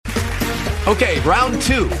Okay, round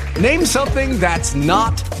two. Name something that's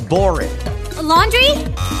not boring. A laundry?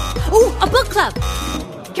 Ooh, a book club.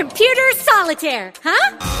 Computer solitaire,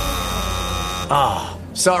 huh? Ah,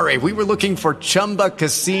 sorry, we were looking for Chumba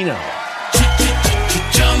Casino.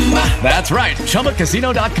 That's right,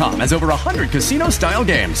 ChumbaCasino.com has over 100 casino-style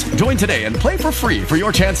games. Join today and play for free for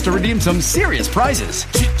your chance to redeem some serious prizes.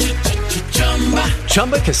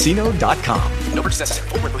 ChumbaCasino.com. No purchase necessary.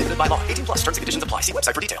 Void where prohibited by law. 18 plus terms and conditions apply. See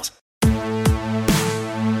website for details.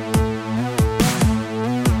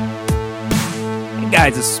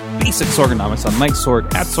 Guys, it's Basic Sorganomics. I'm Mike Sorg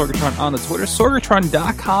at Sorgatron on the Twitter.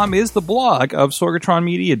 Sorgatron.com is the blog of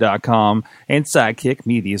SorgatronMedia.com and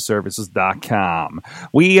SidekickMediaServices.com.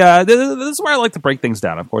 This is where I like to break things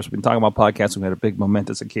down. Of course, we've been talking about podcasts. We had a big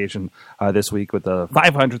momentous occasion this week with the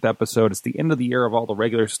 500th episode. It's the end of the year of all the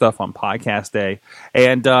regular stuff on Podcast Day.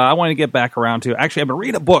 And I want to get back around to, actually, I've been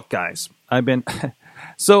reading a book, guys.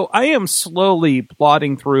 So I am slowly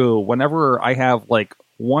plodding through whenever I have like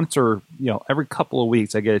once or every couple of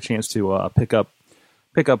weeks I get a chance to pick up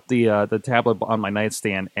the tablet on my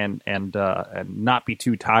nightstand and not be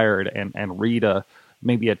too tired and read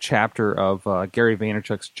maybe a chapter of Gary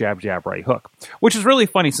Vaynerchuk's Jab Jab Right Hook, which is really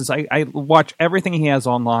funny since I watch everything he has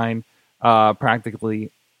online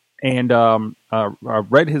practically, and I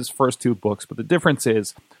read his first two books, but the difference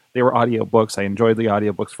is they were audiobooks. I enjoyed the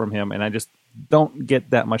audiobooks from him, and I just don't get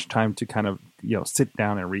that much time to kind of sit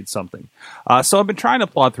down and read something. So I've been trying to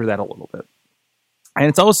plod through that a little bit. And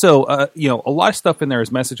it's also, a lot of stuff in there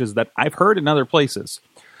is messages that I've heard in other places.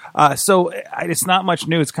 So it's not much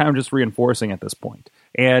new. It's kind of just reinforcing at this point.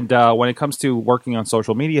 And when it comes to working on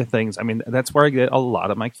social media things, I mean, that's where I get a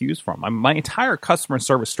lot of my cues from. My entire customer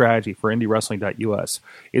service strategy for IndieWrestling.us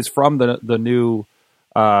is from the new...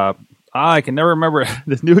 I can never remember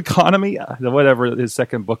the New Economy, whatever his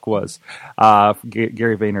second book was,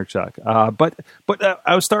 Gary Vaynerchuk. But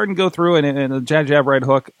I was starting to go through and the Jab Jab Right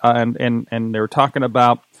Hook, and they were talking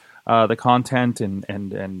about the content and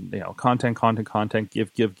content,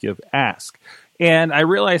 give, ask. And I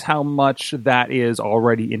realized how much that is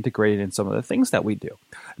already integrated in some of the things that we do.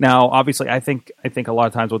 Now, obviously, I think a lot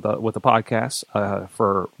of times with the podcast,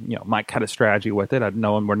 for my kind of strategy with it, I've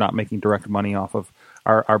known we're not making direct money off of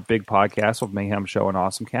our big podcast of Mayhem Show and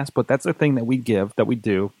Awesome Cast, but that's a thing that we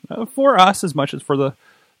do for us as much as for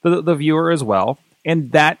the viewer as well,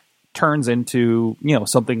 and that turns into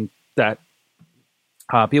something that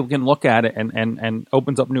people can look at it and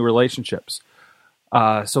opens up new relationships.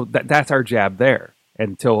 So that's our jab there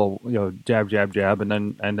until jab, and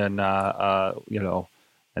then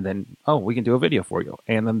we can do a video for you,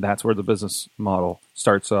 and then that's where the business model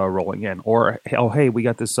starts rolling in. Or hey, we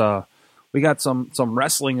got this. We got some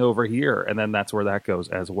wrestling over here, and then that's where that goes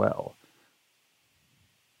as well.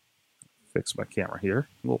 Fix my camera here.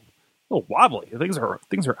 A little wobbly. Things are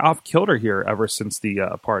off kilter here ever since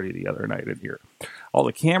the party the other night in here. All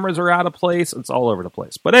the cameras are out of place. It's all over the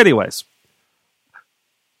place. But anyways,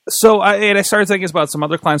 so I started thinking about some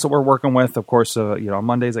other clients that we're working with. Of course, on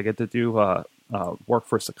Mondays I get to do work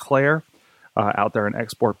for Sinclair out there in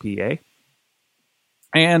Export, PA.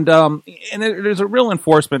 And there's a real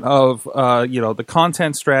enforcement of the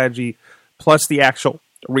content strategy plus the actual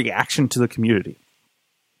reaction to the community.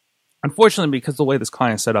 Unfortunately, because of the way this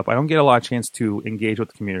client is set up, I don't get a lot of chance to engage with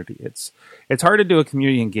the community. It's hard to do a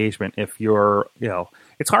community engagement if you're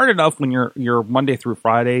it's hard enough when you're Monday through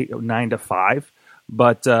Friday 9 to 5,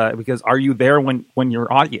 but because are you there when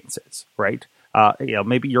your audience is, right?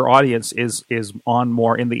 Maybe your audience is on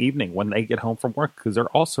more in the evening when they get home from work because they're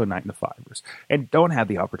also 9 to 5ers and don't have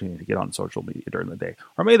the opportunity to get on social media during the day.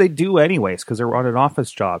 Or maybe they do anyways because they're on an office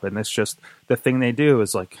job and it's just the thing they do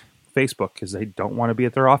is like Facebook because they don't want to be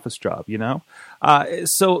at their office job,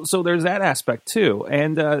 So there's that aspect too,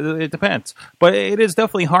 and it depends. But it is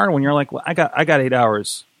definitely hard when you're like, well, I got 8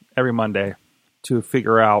 hours every Monday to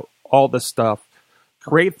figure out all this stuff,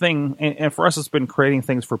 create thing, and for us, it's been creating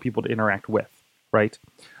things for people to interact with. Right,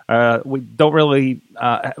 we don't really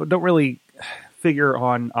figure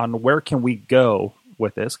on where can we go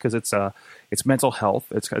with this because it's mental health.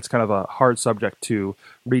 It's kind of a hard subject to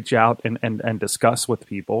reach out and discuss with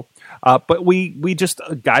people. But we just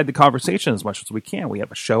guide the conversation as much as we can. We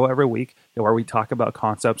have a show every week where we talk about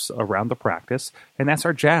concepts around the practice, and that's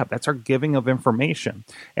our jab. That's our giving of information,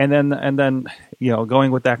 and then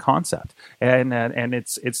going with that concept. And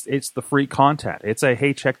it's the free content. It's a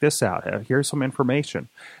hey, check this out. Here's some information.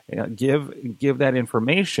 Give that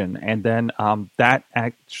information, and then that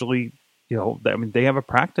actually. They have a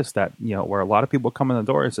practice that, where a lot of people come in the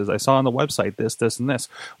door and says, I saw on the website this, and this,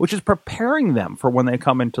 which is preparing them for when they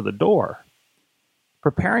come into the door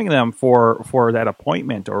preparing them for that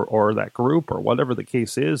appointment or that group or whatever the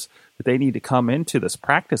case is that they need to come into this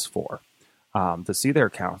practice for, to see their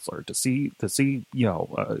counselor, to see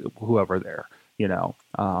whoever there,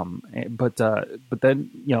 but then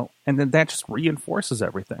and then that just reinforces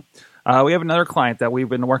everything. We have another client that we've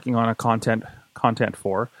been working on a content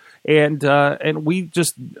for, and we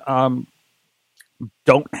just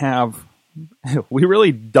don't have we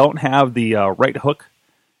really don't have the right hook.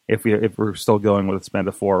 If we're still going with this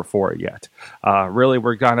metaphor for it yet, really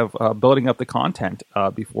we're kind of building up the content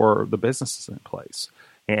before the business is in place,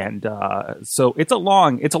 and so it's a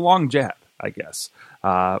long jab, I guess,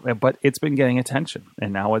 but it's been getting attention,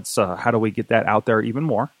 and now it's how do we get that out there even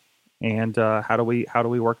more, and how do we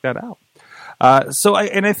work that out? I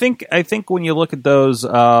think when you look at those,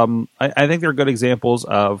 I think they're good examples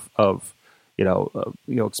of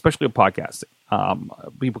especially with podcasting.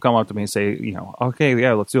 People come up to me and say, okay,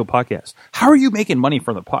 yeah, let's do a podcast. How are you making money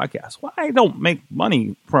from the podcast? Well, I don't make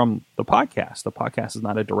money from the podcast. The podcast is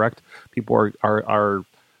not a direct. People are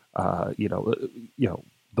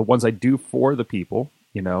the ones I do for the people.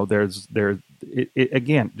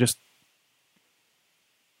 Again, just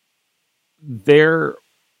they're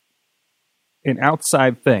an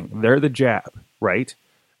outside thing. They're the jab, right?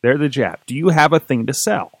 They're the jab. Do you have a thing to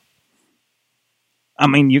sell? I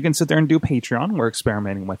mean, you can sit there and do Patreon. We're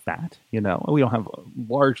experimenting with that. We don't have a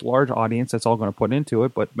large audience that's all going to put into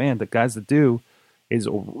it. But, man, the guys that do is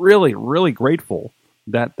really, really grateful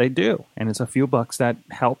that they do. And it's a few bucks that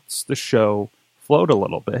helps the show float a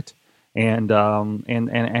little bit. And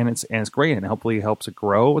it's great. And hopefully it helps it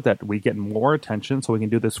grow, that we get more attention so we can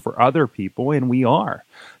do this for other people. And we are.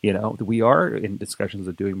 We are in discussions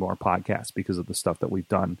of doing more podcasts because of the stuff that we've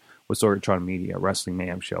done with Sorgatron Media, Wrestling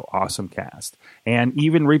Mayhem Show, Awesome Cast, and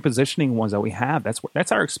even repositioning ones that we have.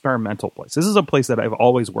 That's our experimental place. This is a place that I've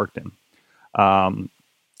always worked in.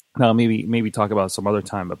 Now maybe talk about some other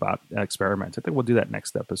time about experiment. I think we'll do that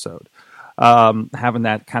next episode. Having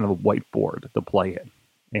that kind of a whiteboard to play in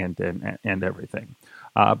and everything.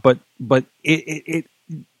 But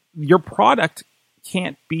your product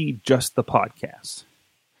can't be just the podcast.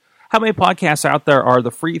 How many podcasts out there are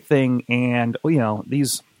the free thing? And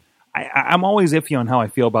these. I'm always iffy on how I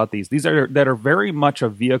feel about these. These are very much a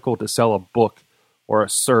vehicle to sell a book or a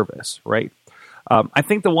service, right? I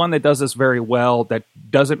think the one that does this very well, that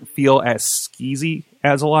doesn't feel as skeezy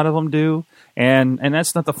as a lot of them do, and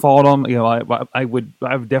that's not the fault of them.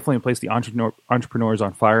 I've definitely placed the entrepreneurs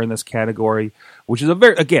on fire in this category, which is a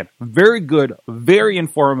very good, very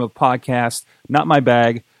informative podcast. Not my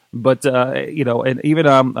bag. But, and even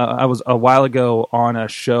I was a while ago on a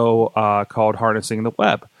show called Harnessing the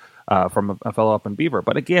Web. From a fellow up in Beaver.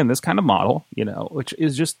 But again, this kind of model, which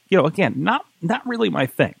is just, again, not really my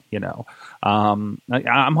thing, I'm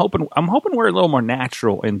hoping we're a little more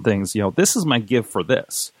natural in things. This is my give for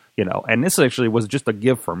this, and this actually was just a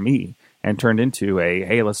give for me and turned into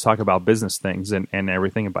hey, let's talk about business things and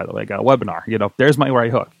everything. And by the way, I got a webinar, there's my right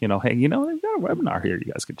hook, hey, I've got a webinar here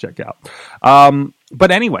you guys can check out. But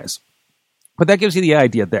that gives you the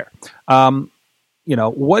idea there.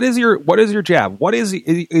 What is your jab? What is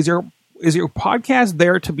your podcast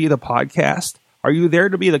there to be the podcast? Are you there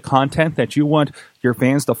to be the content that you want your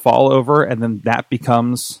fans to fall over, and then that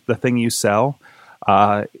becomes the thing you sell?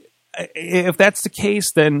 If that's the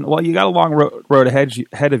case, then you got a long road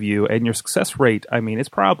ahead of you, and your success rate. I mean, it's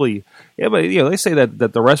probably they say that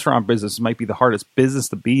the restaurant business might be the hardest business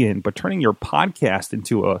to be in, but turning your podcast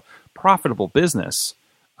into a profitable business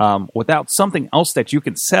without something else that you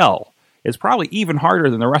can sell is probably even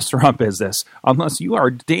harder than the restaurant business, unless you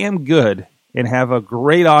are damn good and have a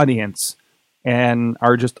great audience and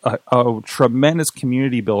are just a tremendous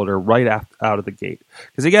community builder right out of the gate.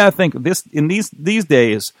 Because you got to think, these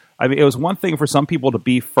days, I mean, it was one thing for some people to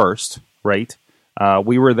be first, right?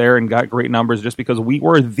 We were there and got great numbers just because we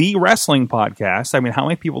were the wrestling podcast. I mean, how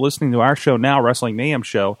many people listening to our show now, Wrestling Mayhem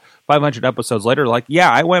Show, 500 episodes later, like,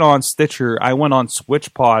 yeah, I went on Stitcher, I went on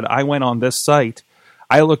SwitchPod, I went on this site,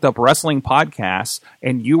 I looked up wrestling podcasts,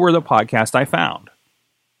 and you were the podcast I found.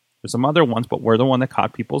 There's some other ones, but we're the one that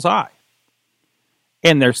caught people's eye.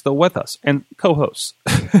 And they're still with us, and co-hosts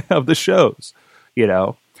of the shows,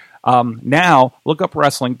 Now, look up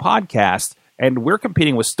wrestling podcast, and we're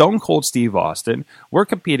competing with Stone Cold Steve Austin. We're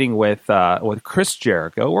competing with Chris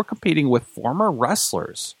Jericho. We're competing with former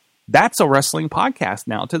wrestlers. That's a wrestling podcast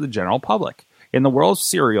now to the general public. In the world of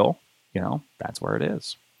cereal, that's where it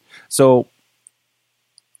is. So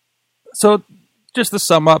just to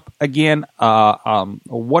sum up, again,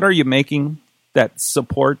 what are you making that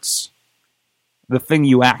supports the thing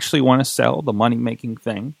you actually want to sell, the money-making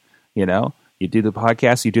thing? You do the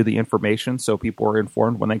podcast, you do the information, so people are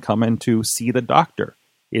informed when they come in to see the doctor,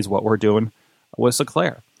 is what we're doing with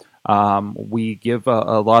Sinclair. We give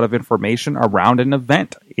a lot of information around an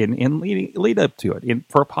event in lead up to it.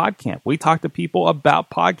 For PodCamp, we talk to people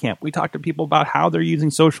about PodCamp. We talk to people about how they're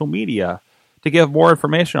using social media to give more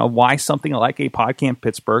information on why something like a PodCamp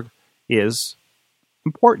Pittsburgh is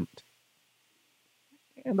important.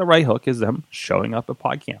 And the right hook is them showing up at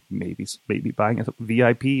PodCamp, maybe buying a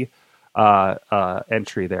VIP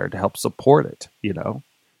entry there to help support it,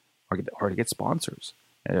 or to get sponsors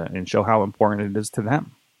and show how important it is to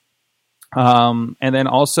them. And then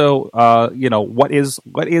also, what is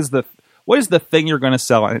the thing you're going to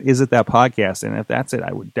sell? And is it that podcast? And if that's it,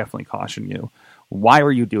 I would definitely caution you. Why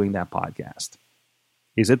are you doing that podcast?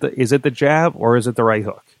 Is it the jab or is it the right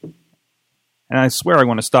hook? And I swear I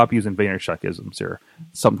want to stop using Vaynerchuk-isms here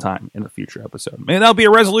sometime in a future episode. Maybe that'll be a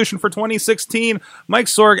resolution for 2016. Mike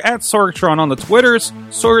Sorg at Sorgatron on the Twitters,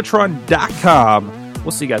 Sorgatron.com.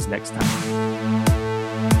 We'll see you guys next time.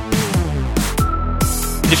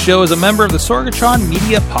 This show is a member of the Sorgatron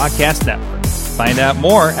Media Podcast Network. Find out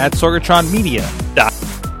more at sorgatronmedia.com.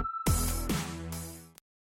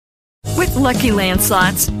 With Lucky Land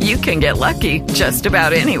Slots, you can get lucky just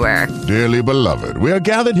about anywhere. Dearly beloved, we are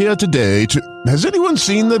gathered here today to... Has anyone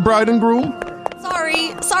seen the bride and groom?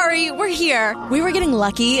 Sorry, we're here. We were getting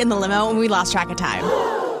lucky in the limo and we lost track of time.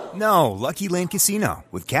 No, Lucky Land Casino,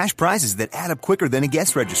 with cash prizes that add up quicker than a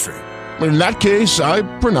guest registry. In that case, I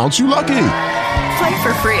pronounce you lucky. Play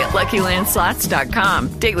for free at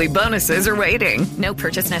LuckyLandSlots.com. Daily bonuses are waiting. No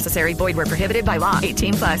purchase necessary. Void where prohibited by law.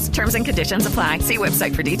 18+. Terms and conditions apply. See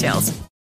website for details.